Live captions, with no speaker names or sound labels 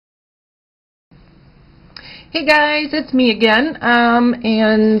Hey guys, it's me again,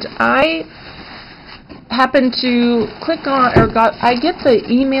 and I happened to click on, I get the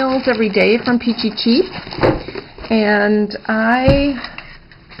emails every day from Peachy Cheap, and I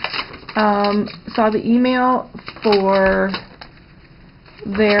saw the email for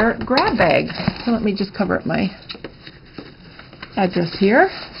their grab bag. So let me just cover up my address here.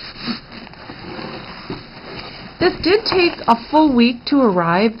 This did take a full week to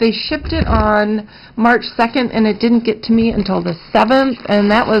arrive. They shipped it on March 2nd, and it didn't get to me until the 7th,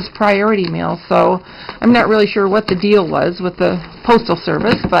 and that was priority mail, so I'm not really sure what the deal was with the postal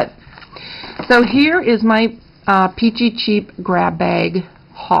service. But so here is my Peachy Cheap grab bag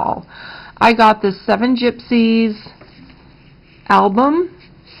haul. I got this 7 Gypsies album,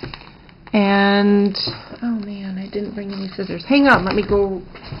 and oh man, I didn't bring any scissors. Hang on, let me go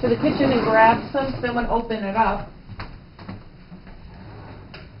to the kitchen and grab some so I'm going to open it up.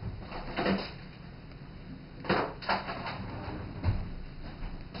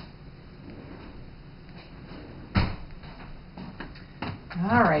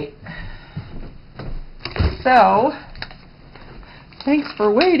 Alright, so thanks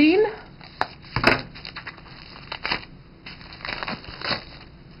for waiting.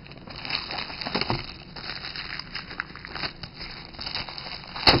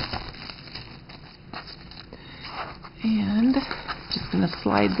 And just going to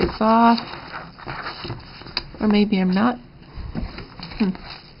slide this off, or maybe I'm not.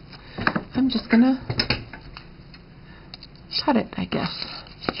 I'm just going to cut it, I guess.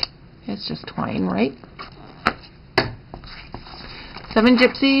 It's just twine, right? 7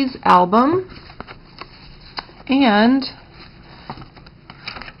 Gypsies album, and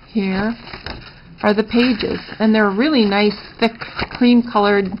here are the pages, and they're really nice, thick,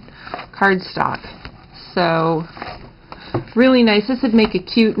 cream-colored cardstock. So really nice. This would make a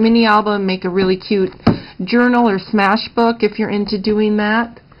cute mini album, make a really cute journal or smash book if you're into doing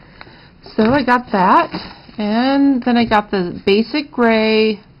that. So I got that, and then I got the basic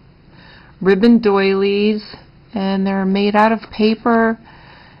gray ribbon doilies, and they're made out of paper,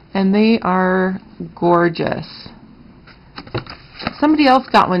 and they are gorgeous. Somebody else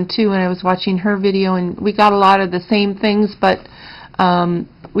got one too, and I was watching her video, and we got a lot of the same things, but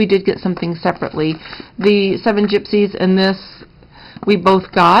we did get something separately. The 7 Gypsies and this we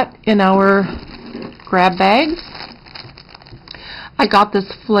both got in our grab bags. I got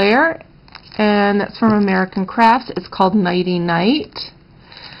this flare, and that's from American Crafts. It's called Nighty Night,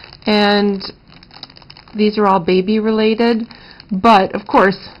 and these are all baby related, but of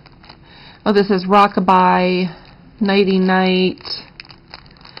course, oh, this is Rockabye, Nighty Night,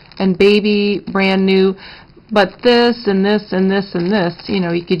 and Baby, brand new. But this and this and this and this, you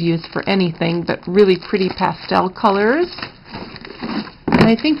know, you could use for anything, but really pretty pastel colors. And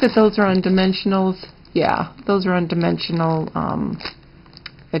I think that those are on dimensionals. Yeah, those are on dimensional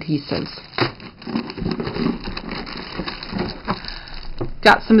adhesives.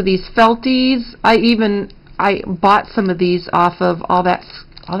 Got some of these felties. I bought some of these off of all that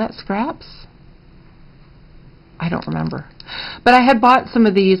scraps. I don't remember, but I had bought some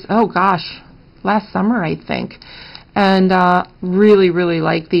of these. Oh gosh, last summer I think, and really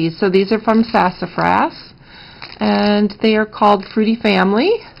like these. So these are from Sassafras, and they are called Fruity Family.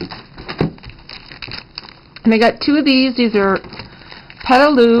 And I got 2 of these. These are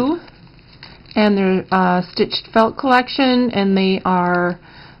Petaloo, and they're stitched felt collection, and they are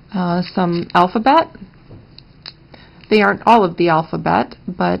some alphabet. They aren't all of the alphabet,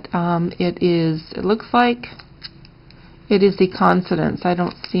 but it looks like it is the consonants. I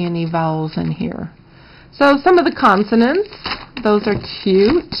don't see any vowels in here. So some of the consonants, those are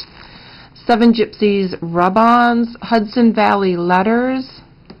cute. 7 Gypsies rub-ons, Hudson Valley letters.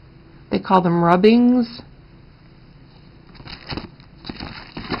 They call them rubbings.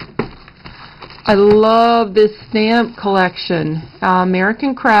 I love this stamp collection.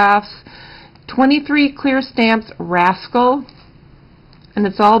 American Crafts, 23 clear stamps, Rascal, and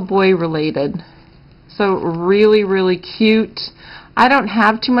it's all boy related. So really cute. I don't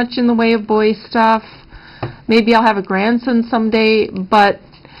have too much in the way of boy stuff. Maybe I'll have a grandson someday, but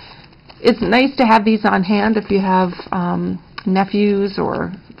it's nice to have these on hand if you have nephews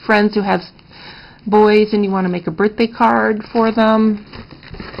or friends who have boys and you want to make a birthday card for them.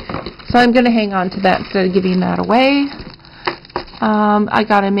 So I'm going to hang on to that instead of giving that away. I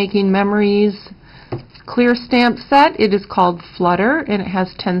got a Making Memories clear stamp set. It is called Flutter, and it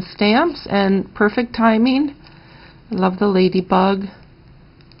has 10 stamps and perfect timing. I love the ladybug.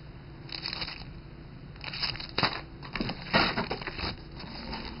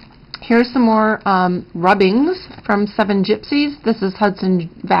 Here's some more rubbings from 7 Gypsies. This is Hudson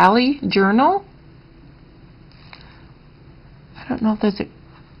Valley Journal. I don't know if those are,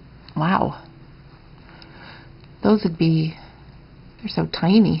 wow. Those would be, they're so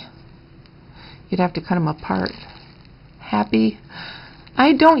tiny. You'd have to cut them apart. Happy.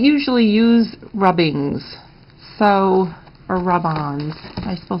 I don't usually use rubbings, so, or rub-ons.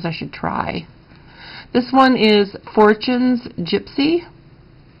 I suppose I should try. This one is Fortune's Gypsy.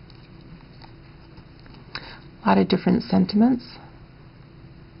 A lot of different sentiments.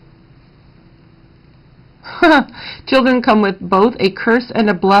 Children come with both a curse and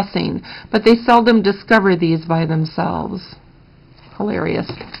a blessing, but they seldom discover these by themselves.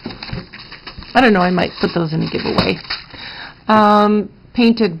 Hilarious. I don't know, I might put those in a giveaway.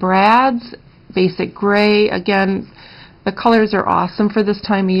 Painted Brads, basic gray. Again, the colors are awesome for this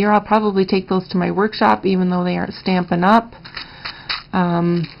time of year. I'll probably take those to my workshop even though they aren't Stampin' Up.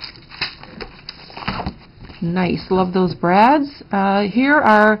 Nice, love those brads. Here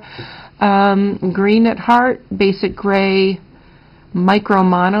are Green at Heart, basic gray micro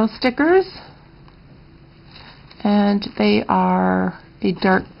mono stickers. And they are a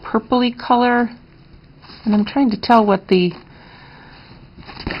dark purpley color. And I'm trying to tell what the,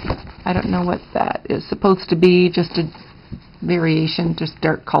 I don't know what that is supposed to be, just a variation, just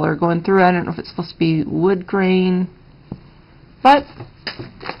dark color going through. I don't know if it's supposed to be wood grain, but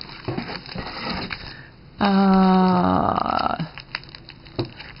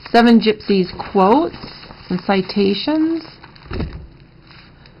 7 Gypsies quotes and citations.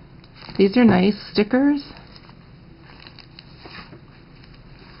 These are nice stickers.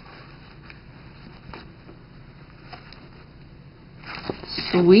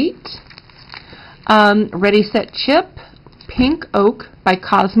 Sweet. Ready Set Chip, Pink Oak by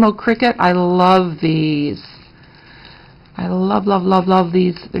Cosmo Cricket. I love these. I love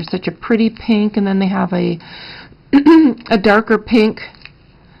these. They're such a pretty pink, and then they have a a darker pink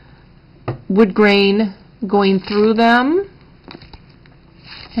wood grain going through them.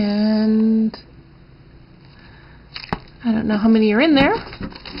 And I don't know how many are in there.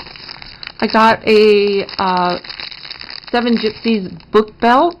 I got a 7 Gypsies book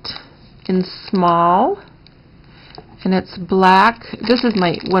belt in small, and it's black. This is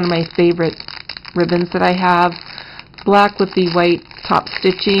one of my favorite ribbons that I have. Black with the white top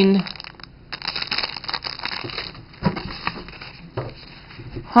stitching.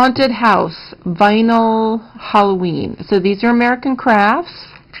 Haunted House Vinyl Halloween. So these are American Crafts,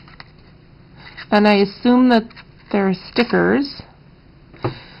 and I assume that they're stickers.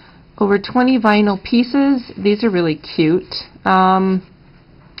 Over 20 vinyl pieces. These are really cute. 4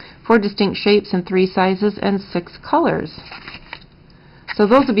 distinct shapes in 3 sizes and 6 colors. So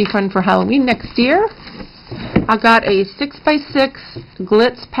those will be fun for Halloween next year. I got a 6x6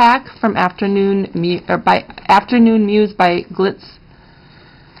 Glitz pack from Afternoon Muse by Glitz.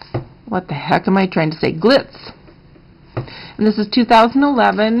 What the heck am I trying to say? Glitz. And this is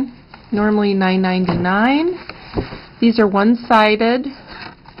 2011. Normally $9.99. These are one-sided.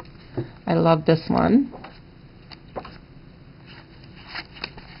 I love this one.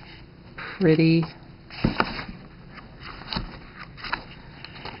 Pretty.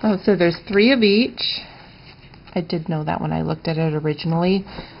 Oh, so there's 3 of each. I did know that when I looked at it originally.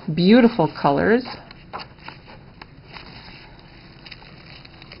 Beautiful colors.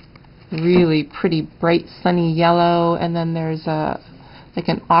 Really pretty bright sunny yellow, and then there's a like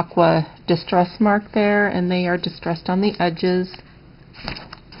an aqua distress mark there, and they are distressed on the edges.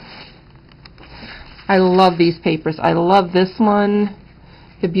 I love these papers. I love this one.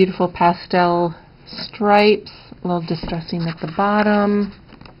 The beautiful pastel stripes, a little distressing at the bottom.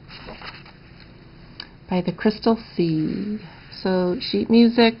 By the Crystal Sea. So sheet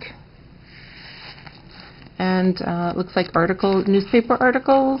music, and it looks like newspaper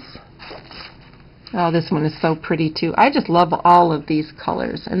articles. Oh, this one is so pretty too. I just love all of these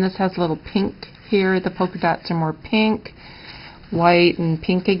colors. And this has a little pink here. The polka dots are more pink, white, and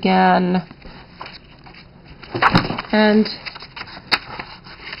pink again. And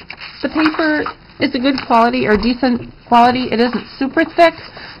the paper is a good quality, or decent quality. It isn't super thick,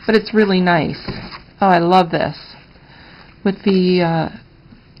 but it's really nice. Oh, I love this. With the,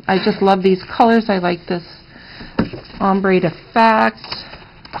 I just love these colors. I like this ombre effect.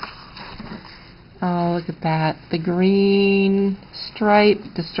 Oh, look at that. The green stripe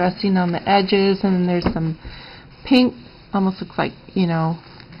distressing on the edges, and then there's some pink, almost looks like, you know,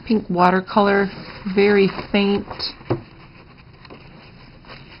 pink watercolor, very faint.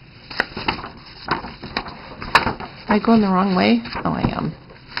 Am I going the wrong way? Oh, I am.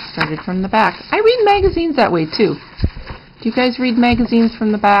 Started from the back. I read magazines that way too. Do you guys read magazines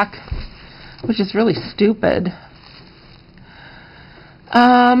from the back? Which is really stupid.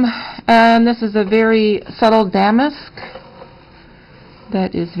 And this is a very subtle damask.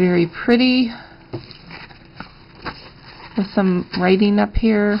 that is very pretty, with some writing up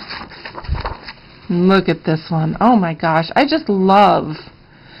here. Look at this one. Oh my gosh, I just love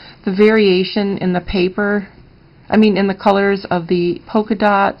the variation in the paper. I mean, in the colors of the polka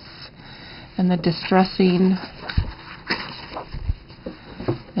dots and the distressing.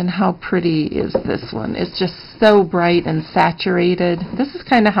 And how pretty is this one? It's just so bright and saturated. This is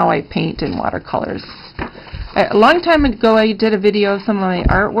kind of how I paint in watercolors. A long time ago I did a video of some of my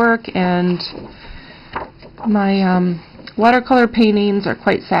artwork, and my watercolor paintings are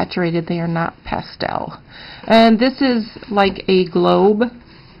quite saturated. They are not pastel. And this is like a globe.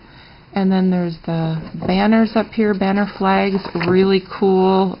 And then there's the banners up here, banner flags, really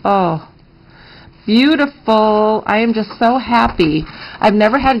cool. Oh, beautiful. I am just so happy. I've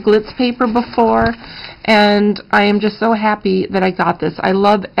never had glitz paper before, and I am just so happy that I got this. I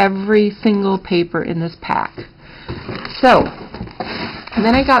love every single paper in this pack. So, and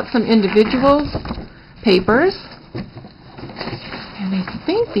then I got some individual papers, and I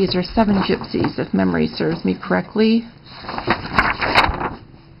think these are 7 Gypsies, if memory serves me correctly.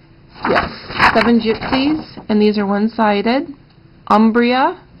 Yes, 7 Gypsies, and these are one-sided.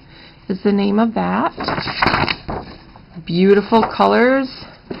 Umbria is the name of that. Beautiful colors.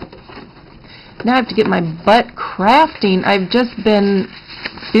 Now I have to get my butt crafting. I've just been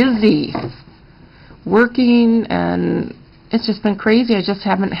busy working, and it's just been crazy. I just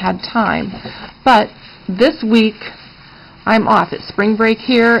haven't had time. But this week I'm off. It's spring break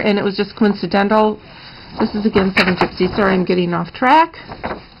here, and it was just coincidental. This is again 7 Gypsies. Sorry, I'm getting off track.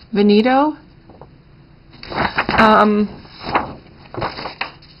 Veneto.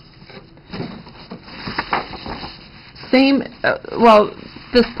 Same, well,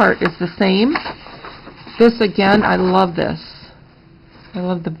 this part is the same. This again, I love this. I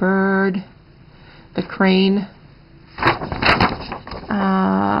love the bird, the crane.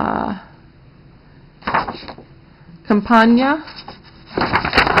 Campagna.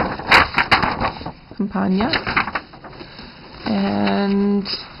 And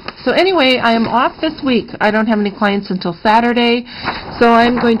so anyway, I am off this week. I don't have any clients until Saturday, so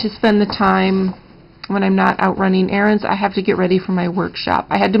I'm going to spend the time when I'm not out running errands. I have to get ready for my workshop.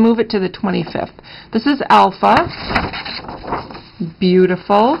 I had to move it to the 25th. This is Alpha.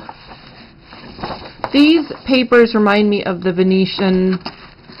 Beautiful. These papers remind me of the Venetian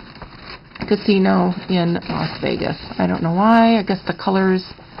casino in Las Vegas. I don't know why. I guess the colors.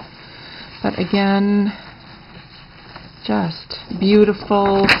 But again, just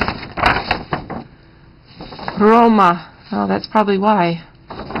beautiful. Roma. Oh, that's probably why.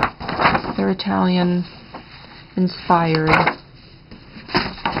 They're Italian inspired.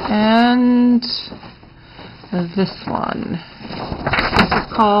 And this one. This is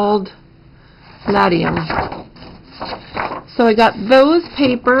called Latium. So I got those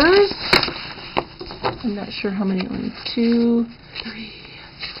papers. I'm not sure how many. 1, 2, 3,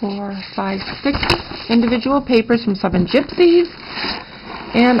 4, 5, 6 individual papers from 7 Gypsies.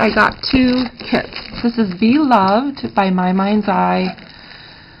 And I got 2 kits. This is Beloved by My Mind's Eye.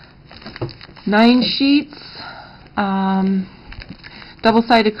 9 sheets,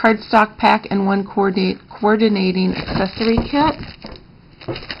 double-sided cardstock pack, and 1 coordinating accessory kit.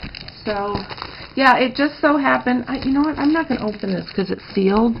 So, yeah, it just so happened. You know what? I'm not going to open this because it's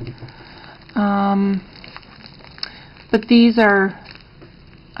sealed. But these are,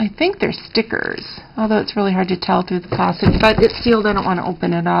 I think they're stickers, although it's really hard to tell through the plastic. But it's sealed. I don't want to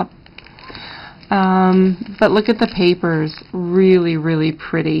open it up. But look at the papers. Really, really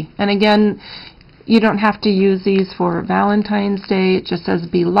pretty. And again, you don't have to use these for Valentine's Day. It just says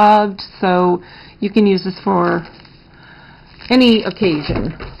Beloved, so you can use this for any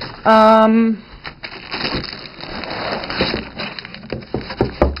occasion.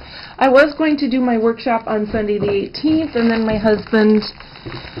 I was going to do my workshop on Sunday the 18th, and then my husband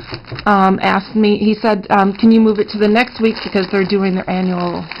asked me, he said, can you move it to the next week because they're doing their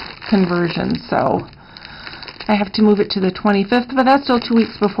annual conversion, so I have to move it to the 25th, but that's still 2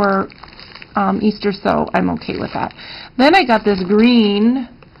 weeks before Easter, so I'm okay with that. Then I got this green,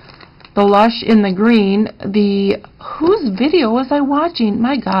 the Lush in the green. Whose video was I watching?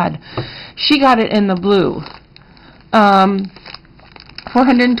 My God, she got it in the blue.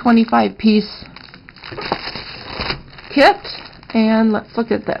 425 piece kit, and let's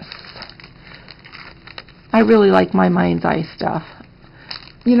look at this. I really like My Mind's Eye stuff.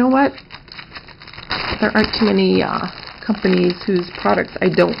 You know what? There aren't too many companies whose products I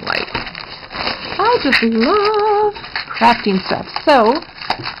don't like. I just love crafting stuff. So,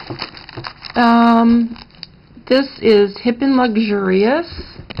 this is Hip and Luxurious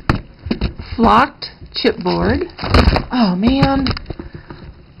Flocked Chipboard. Oh man,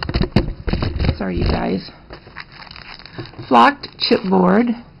 Sorry, you guys. Flocked chipboard.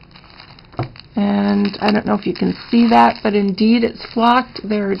 And I don't know if you can see that, but indeed it's flocked.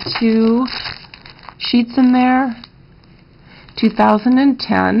 There are 2 sheets in there.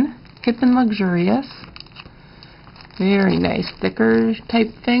 2010, Hip and Luxurious. Very nice. Thicker type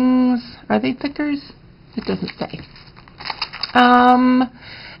things. Are they thickers? It doesn't say.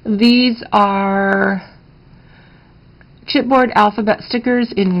 These are chipboard alphabet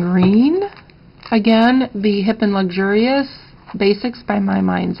stickers in green. Again, the Hip and Luxurious Basics by My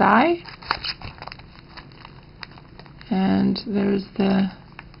Mind's Eye. And there's the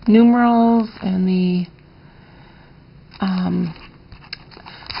numerals and the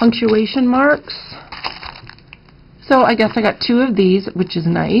punctuation marks. So I guess I got 2 of these, which is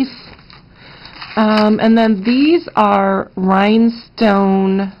nice. And then these are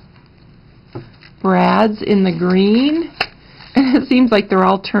rhinestone brads in the green. And it seems like they're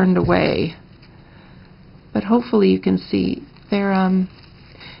all turned away. But hopefully you can see they're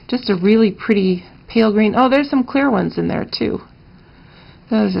just a really pretty pale green. Oh, there's some clear ones in there too.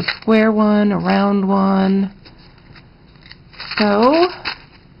 There's a square one, a round one. So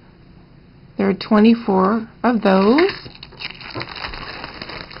there are 24 of those.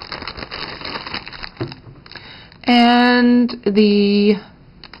 And the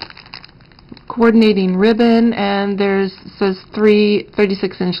coordinating ribbon, and says 3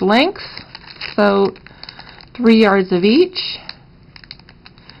 36-inch lengths, so 3 yards of each.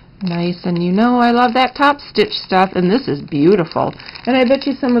 Nice, and you know I love that top stitch stuff, and this is beautiful. And I bet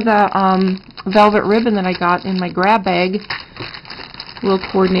you some of the velvet ribbon that I got in my grab bag will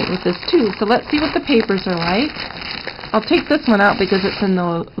coordinate with this too. So let's see what the papers are like. I'll take this one out because it's in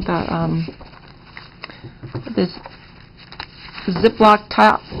this Ziploc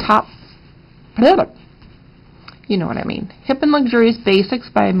top. You know what I mean. Hip and Luxurious Basics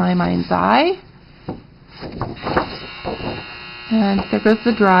by My Mind's Eye. And there goes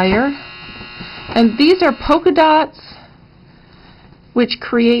the dryer. And these are polka dots which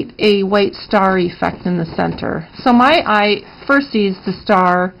create a white star effect in the center. So my eye first sees the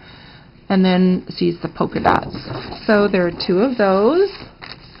star and then sees the polka dots. So there are 2 of those.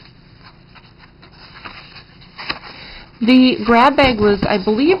 The grab bag was, I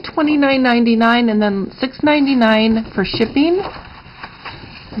believe, $29.99 and then $6.99 for shipping.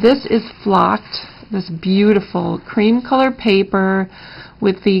 This is flocked, this beautiful cream color paper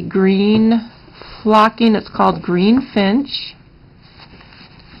with the green flocking. It's called Green Finch.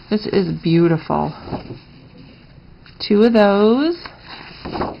 This is beautiful. 2 of those.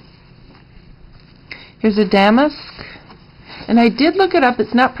 Here's a damask. And I did look it up.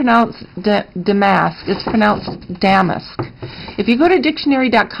 It's not pronounced damask. It's pronounced damask. If you go to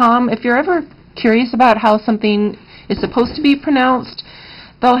dictionary.com, if you're ever curious about how something is supposed to be pronounced,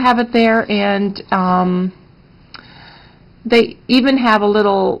 they'll have it there. And they even have a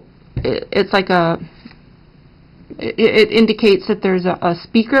little, it's like it indicates that there's a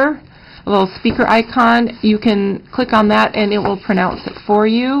speaker, a little speaker icon. You can click on that and it will pronounce it for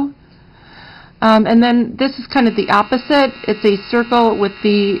you. And then this is kind of the opposite. It's a circle with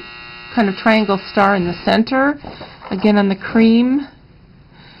the kind of triangle star in the center. Again on the green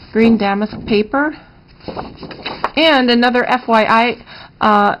damask paper. And another FYI,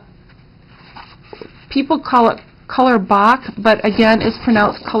 people call it color Bach, but again it's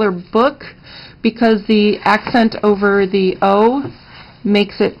pronounced color book because the accent over the O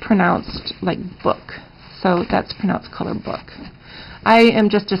makes it pronounced like book. So that's pronounced color book. I am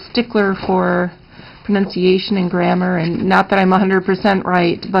just a stickler for pronunciation and grammar, and not that I'm 100%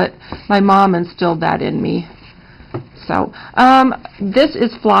 right, but my mom instilled that in me. So this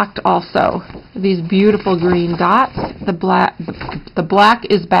is flocked also. These beautiful green dots. The black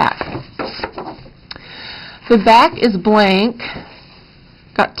is back. The back is blank.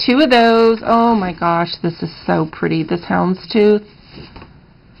 Got 2 of those. Oh my gosh, this is so pretty. This houndstooth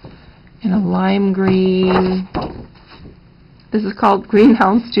in a lime green. This is called Green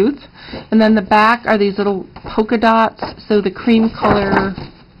Houndstooth. And then the back are these little polka dots. So the cream color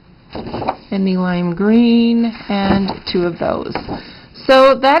and the lime green, and 2 of those.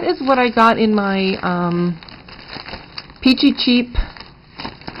 So that is what I got in my Peachy Cheap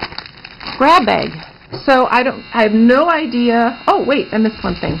grab bag. So I have no idea. Oh wait, I missed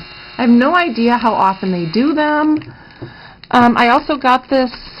one thing. I have no idea how often they do them. I also got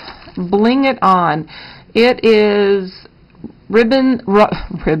this Bling It On. It is ribbons,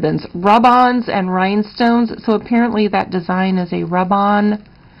 rub-ons and rhinestones. So apparently that design is a rub-on,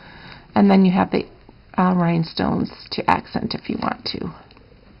 and then you have the rhinestones to accent if you want to.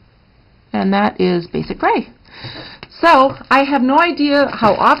 And that is basic gray. So I have no idea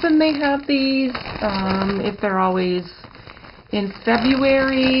how often they have these, if they're always in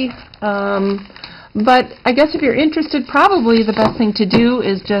February, but I guess if you're interested, probably the best thing to do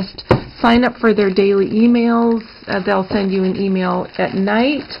is just sign up for their daily emails. They'll send you an email at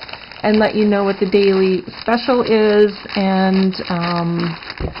night and let you know what the daily special is, and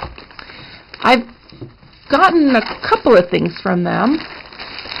I've gotten a couple of things from them.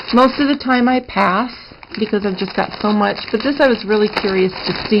 Most of the time I pass because I've just got so much, but this I was really curious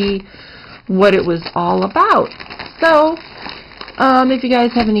to see what it was all about. So if you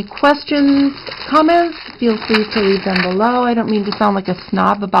guys have any questions, comments, feel free to leave them below. I don't mean to sound like a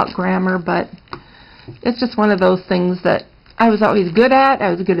snob about grammar, but it's just one of those things that I was always good at. I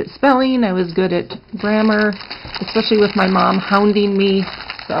was good at spelling. I was good at grammar, especially with my mom hounding me.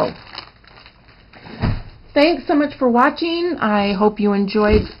 So thanks so much for watching. I hope you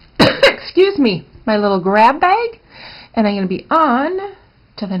enjoyed excuse me, my little grab bag, and I'm going to be on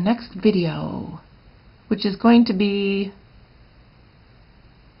to the next video, which is going to be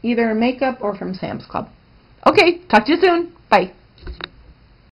either makeup or from Sam's Club. Okay, talk to you soon. Bye.